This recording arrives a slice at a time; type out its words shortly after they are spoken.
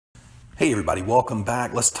Hey everybody, welcome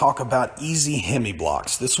back. Let's talk about easy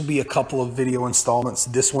hemiblocks. This will be a couple of video installments.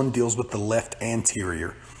 This one deals with the left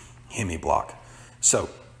anterior hemiblock. So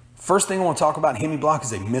first thing I want to talk about, hemiblock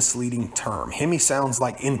is a misleading term. Hemi sounds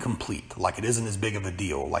like incomplete, like it isn't as big of a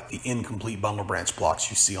deal, like the incomplete bundle branch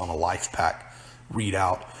blocks you see on a life pack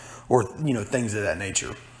readout or things of that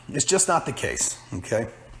nature. It's just not the case, okay?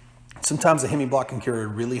 Sometimes a hemiblock can carry a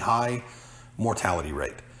really high mortality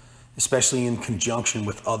rate, especially in conjunction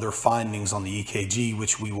with other findings on the EKG,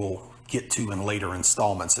 which we will get to in later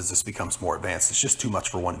installments as this becomes more advanced. It's just too much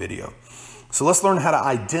for one video. So let's learn how to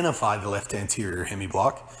identify the left anterior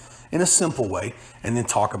hemiblock in a simple way and then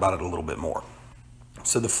talk about it a little bit more.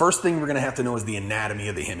 So the first thing we're going to have to know is the anatomy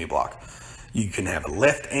of the hemiblock. You can have a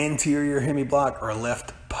left anterior hemiblock or a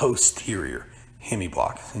left posterior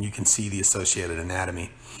hemiblock, and you can see the associated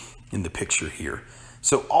anatomy in the picture here.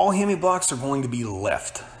 So all hemiblocks are going to be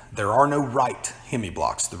left. There are no right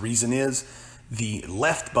hemiblocks. The reason is the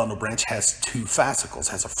left bundle branch has two fascicles,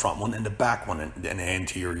 has a front one and a back one, an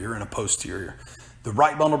anterior and a posterior. The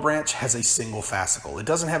right bundle branch has a single fascicle. It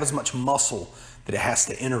doesn't have as much muscle that it has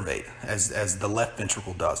to innervate as the left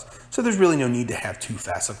ventricle does. So there's really no need to have two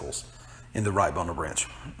fascicles in the right bundle branch.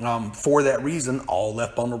 For that reason, all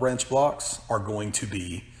left bundle branch blocks are going to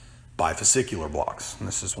be bifascicular blocks. And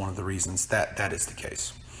this is one of the reasons that is the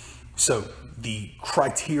case. So the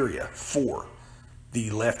criteria for the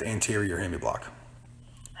left anterior hemiblock,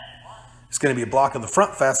 it's going to be a block of the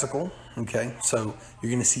front fascicle, okay? So you're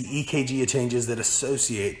going to see EKG changes that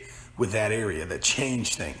associate with that area, that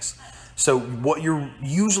change things. So what you're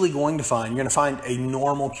usually going to find, you're going to find a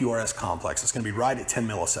normal QRS complex. It's going to be right at 10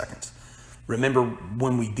 milliseconds. Remember,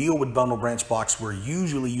 when we deal with bundle branch blocks, we're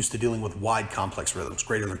usually used to dealing with wide complex rhythms,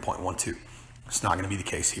 greater than 0.12. It's not going to be the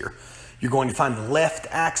case here. You're going to find the left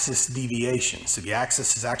axis deviation. So the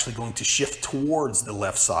axis is actually going to shift towards the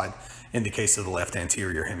left side in the case of the left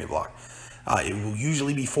anterior hemiblock. It will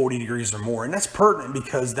usually be 40 degrees or more. And that's pertinent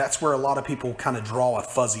because that's where a lot of people kind of draw a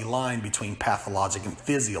fuzzy line between pathologic and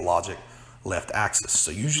physiologic left axis.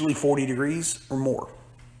 So usually 40 degrees or more.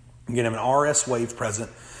 You're going to have an RS wave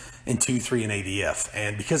present in 2-3 and AVF.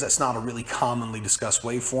 And because that's not a really commonly discussed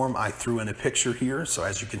waveform, I threw in a picture here. So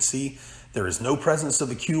as you can see, there is no presence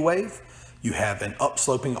of a Q wave. You have an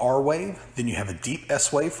upsloping R wave, then you have a deep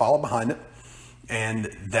S wave followed behind it, and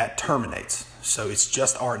that terminates. So it's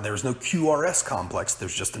just R, there's no QRS complex,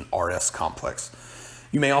 there's just an RS complex.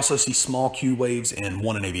 You may also see small Q waves in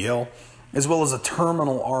 1 and AVL, as well as a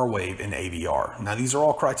terminal R wave in AVR. Now these are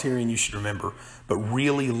all criterion you should remember, but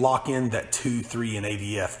really lock in that 2-3 and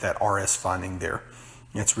AVF, that RS finding there.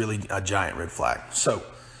 It's really a giant red flag. So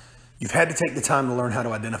you've had to take the time to learn how to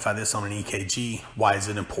identify this on an EKG. Why is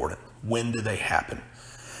it important? When do they happen?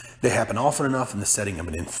 They happen often enough in the setting of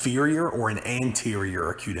an inferior or an anterior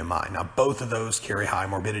acute MI. Now, both of those carry high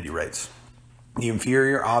morbidity rates. The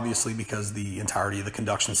inferior, obviously, because the entirety of the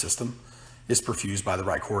conduction system is perfused by the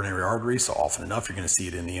right coronary artery. So often enough, you're going to see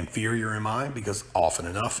it in the inferior MI because often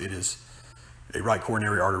enough, it is a right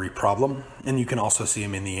coronary artery problem. And you can also see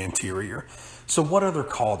them in the anterior. So what other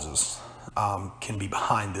causes can be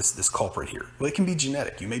behind this culprit here? Well, it can be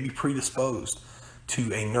genetic. You may be predisposed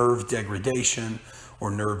to a nerve degradation or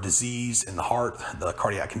nerve disease in the heart, the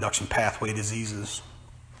cardiac conduction pathway diseases.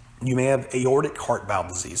 You may have aortic heart valve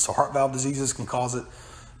disease. So heart valve diseases can cause it.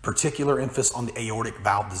 Particular emphasis on the aortic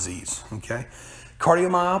valve disease, okay?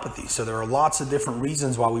 Cardiomyopathy. So there are lots of different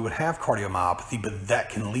reasons why we would have cardiomyopathy, but that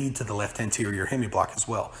can lead to the left anterior hemiblock as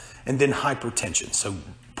well. And then hypertension. So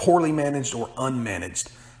poorly managed or unmanaged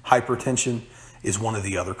hypertension is one of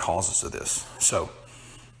the other causes of this. So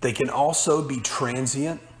they can also be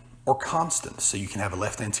transient or constant. So you can have a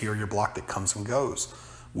left anterior block that comes and goes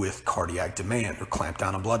with cardiac demand or clamp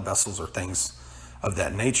down on blood vessels or things of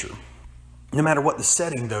that nature. No matter what the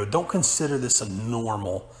setting though, don't consider this a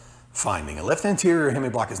normal finding. A left anterior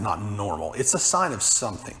hemiblock is not normal. It's a sign of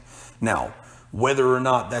something. Now, whether or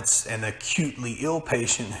not that's an acutely ill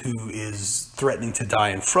patient who is threatening to die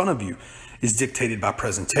in front of you is dictated by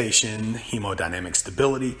presentation, hemodynamic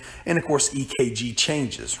stability, and of course EKG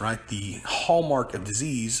changes, right? The hallmark of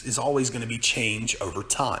disease is always going to be change over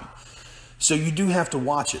time. So you do have to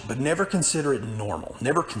watch it, but never consider it normal.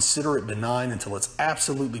 Never consider it benign until it's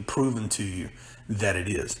absolutely proven to you that it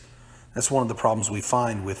is. That's one of the problems we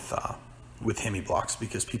find with hemiblocks,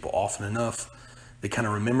 because people often enough, they kind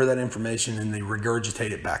of remember that information and they regurgitate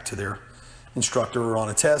it back to their instructor or on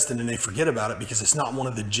a test, and then they forget about it because it's not one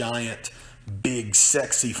of the giant big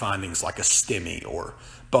sexy findings like a STEMI or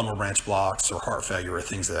bundle branch blocks or heart failure or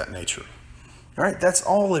things of that nature. All right, that's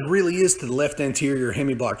all it really is to the left anterior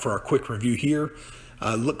hemiblock for our quick review here.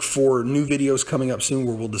 Look for new videos coming up soon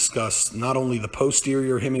where we'll discuss not only the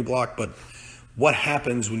posterior hemiblock, but what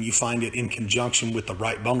happens when you find it in conjunction with the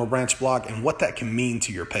right bundle branch block and what that can mean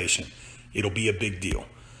to your patient. It'll be a big deal.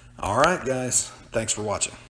 All right, guys. Thanks for watching.